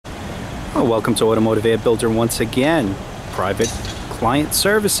Well, welcome to Automotive Ad Builder once again. Private client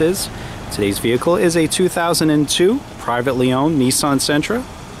services. Today's vehicle is a 2002 privately owned Nissan Sentra.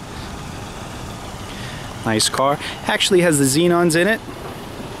 Nice car. Actually has the xenons in it.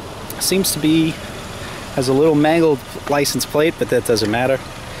 Seems to be, has a little mangled license plate, but that doesn't matter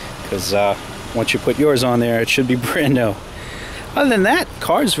because once you put yours on there, it should be brand new. Other than that,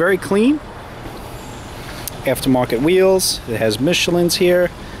 car is very clean. Aftermarket wheels. It has Michelin's here.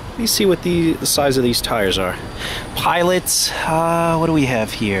 Let me see what the size of these tires are. Pilots, what do we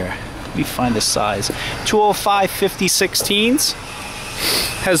have here? Let me find the size. 205 50/16s.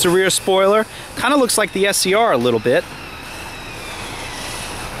 Has the rear spoiler. Kind of looks like the SCR a little bit.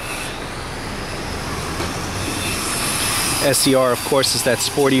 SCR, of course, is that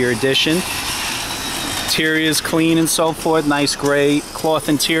sportier edition. Interior is clean and so forth. Nice gray cloth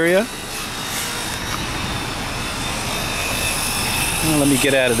interior. Well, let me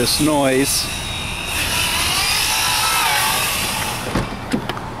get out of this noise.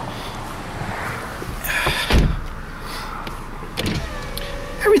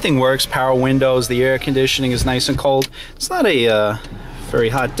 Everything works. Power windows, the air conditioning is nice and cold. It's not a very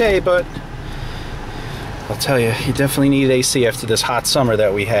hot day, but I'll tell you, you definitely need AC after this hot summer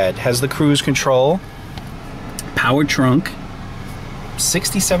that we had. Has the cruise control, power trunk,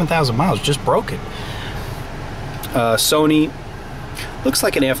 67,000 miles, just broke it. Sony. Looks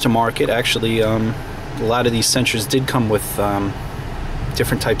like an aftermarket. Actually, a lot of these Sentras did come with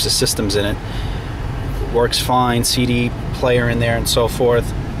different types of systems in it. Works fine. CD player in there and so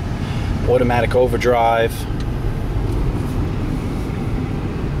forth. Automatic overdrive.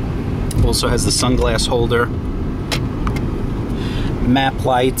 Also has the sunglass holder. Map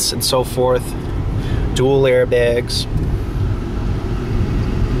lights and so forth. Dual airbags.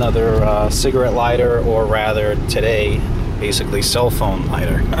 Another cigarette lighter, or rather today, basically cell phone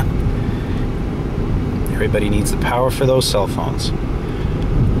lighter. Everybody needs the power for those cell phones.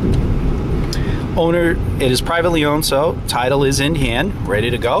 Owner, it is privately owned, so title is in hand, ready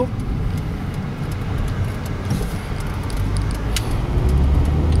to go.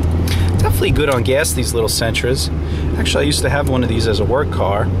 Definitely good on gas, these little Sentras. Actually, I used to have one of these as a work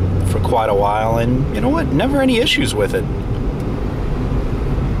car for quite a while, and you know what? Never any issues with it.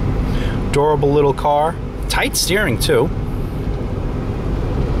 Durable little car. Tight steering too.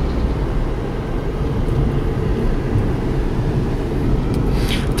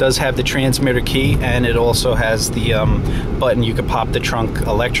 Does have the transmitter key, and it also has the button you can pop the trunk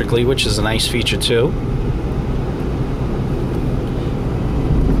electrically, which is a nice feature too.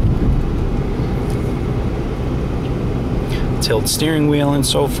 Tilt steering wheel and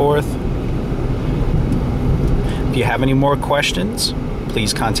so forth. If you have any more questions,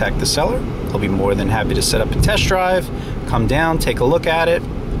 please contact the seller. They'll be more than happy to set up a test drive, come down, take a look at it.